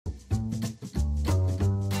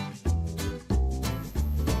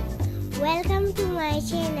Welcome to my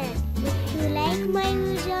channel. If you like my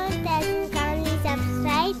videos, then kindly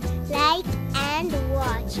subscribe, like and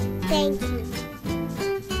watch. Thank you.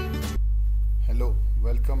 Hello,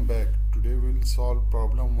 welcome back. Today we will solve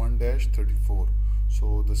problem 1-34.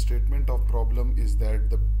 So the statement of problem is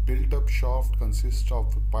that the built-up shaft consists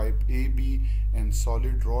of pipe AB and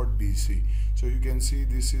solid rod BC. So you can see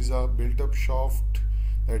this is a built-up shaft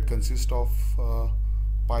that consists of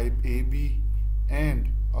pipe AB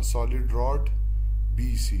and a solid rod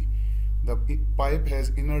BC. The pipe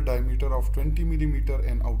has inner diameter of 20 mm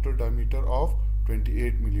and outer diameter of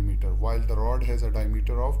 28 mm, while the rod has a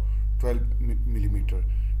diameter of 12 mm.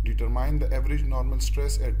 Determine the average normal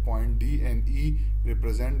stress at point D and E.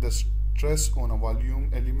 Represent the stress on a volume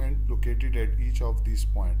element located at each of these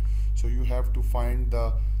points. So you have to find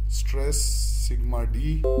the stress sigma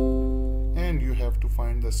D and you have to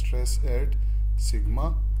find the stress at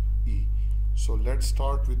sigma E. So let's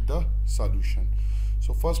start with the solution.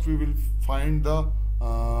 So first we will find the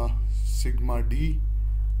sigma D,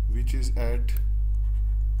 which is at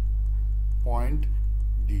point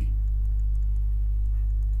D.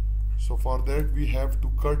 So for that we have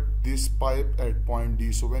to cut this pipe at point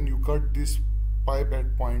D. So when you cut this pipe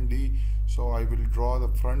at point D, so I will draw the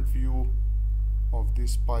front view of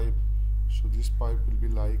this pipe. So this pipe will be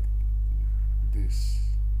like this.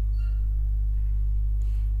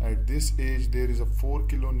 At this edge there is a 4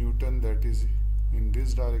 kilonewton that is in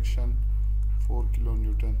this direction, 4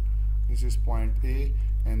 kilonewton. This is point A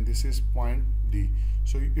and this is point D.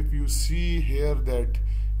 So if you see here that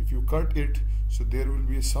if you cut it, so there will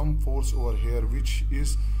be some force over here, which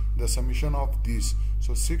is the summation of these.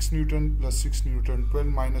 So 6 Newton plus 6 Newton, 12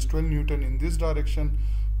 minus 12 Newton in this direction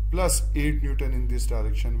plus 8 Newton in this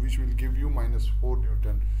direction, which will give you minus 4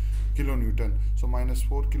 kilonewton. So minus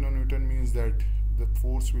 4 kilonewton means that the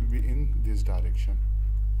force will be in this direction.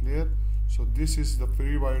 Clear? So this is the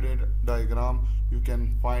free body diagram. You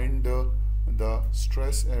can find the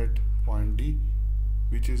stress at point D,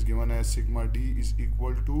 which is given as sigma D is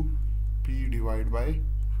equal to P divided by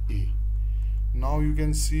A. Now you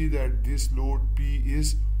can see that this load P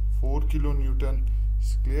is 4 kilonewton.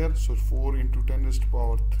 It's clear? So 4 into 10 raised to the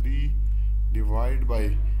power 3 divided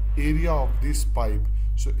by area of this pipe.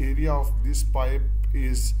 So area of this pipe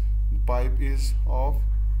is of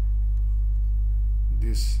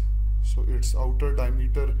this. So its outer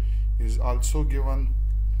diameter is also given,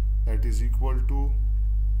 that is equal to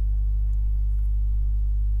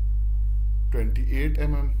 28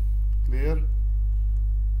 mm. Clear?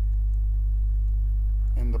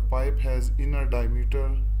 And the pipe has inner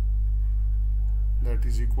diameter that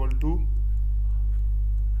is equal to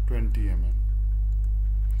 20 mm.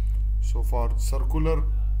 So for circular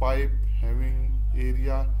pipe having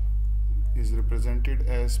area is represented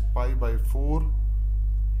as pi by 4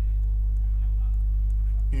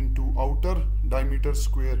 into outer diameter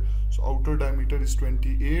square. So outer diameter is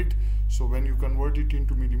 28. So when you convert it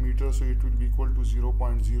into millimeters, so it will be equal to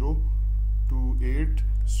 0.028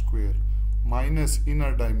 square minus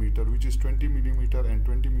inner diameter, which is 20 millimeter, and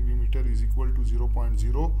 20 millimeter is equal to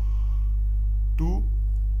 0.02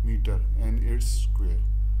 meter and its square.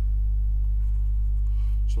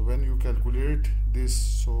 So when you calculate this,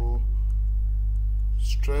 so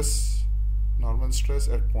stress, normal stress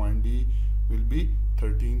at point D will be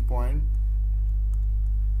 13.3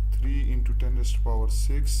 into 10 raised to the power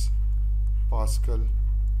 6 Pascal.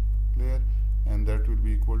 Clear? And that will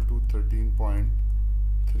be equal to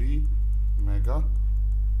 13.3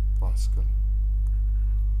 megapascal.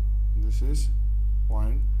 This is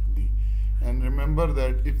point D. And remember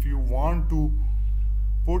that if you want to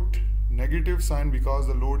put negative sign because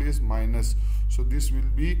the load is minus, so this will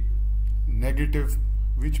be negative,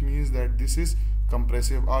 which means that this is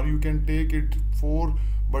compressive, or you can take it 4,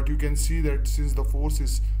 but you can see that since the force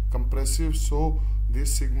is compressive, so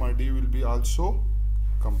this sigma D will be also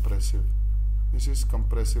compressive. This is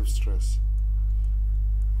compressive stress.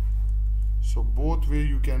 So both way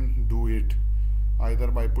you can do it, either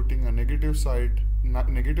by putting a negative sign,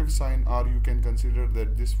 or you can consider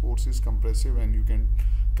that this force is compressive and you can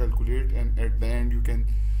calculate, and at the end you can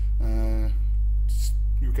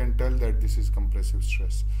tell that this is compressive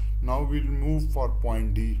stress. Now we'll move for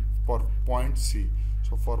point D, for point C.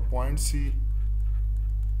 So for point C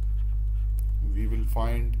we will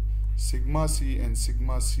find sigma C, and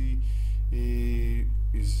sigma C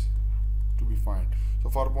is to be found. So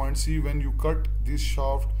for point C, when you cut this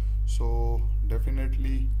shaft, so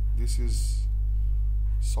definitely this is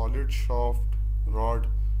solid shaft rod.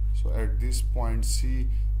 So at this point C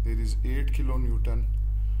there is 8 kilonewton.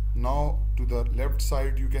 Now to the left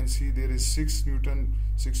side you can see there is 6 Newton,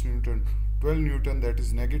 12 Newton, that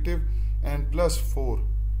is negative, and plus 4,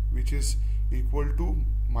 which is equal to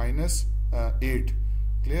minus 8.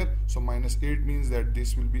 Clear? So minus 8 means that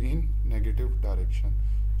this will be in negative direction.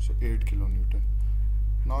 So 8 kilonewton.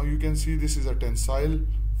 Now you can see this is a tensile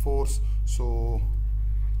force. So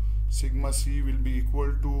sigma C will be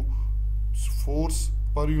equal to force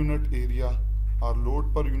per unit area or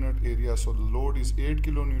load per unit area. So the load is 8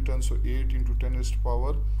 kilonewton. So 8 into 10 raised to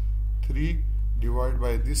power 3 divided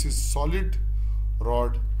by, this is solid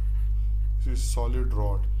rod. This is solid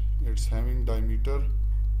rod. It's having diameter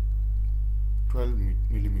 12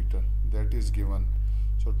 millimeter. That is given.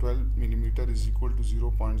 So 12 millimeter is equal to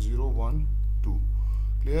 0.012.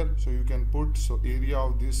 Clear? So you can put, so area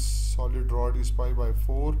of this solid rod is pi by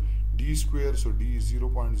 4 d square. So d is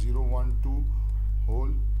 0.012 whole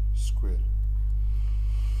square.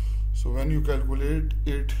 So when you calculate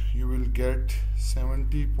it, you will get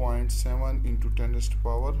 70.7 into 10 raised to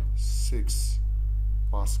power 6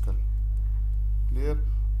 Pascal. Clear?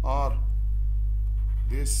 Or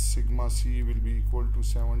this sigma C will be equal to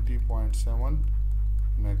 70.7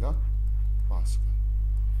 mega Pascal.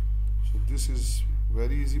 So this is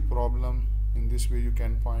very easy problem. In this way you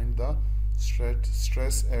can find the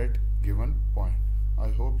stress at given point. I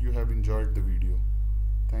hope you have enjoyed the video.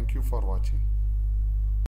 Thank you for watching.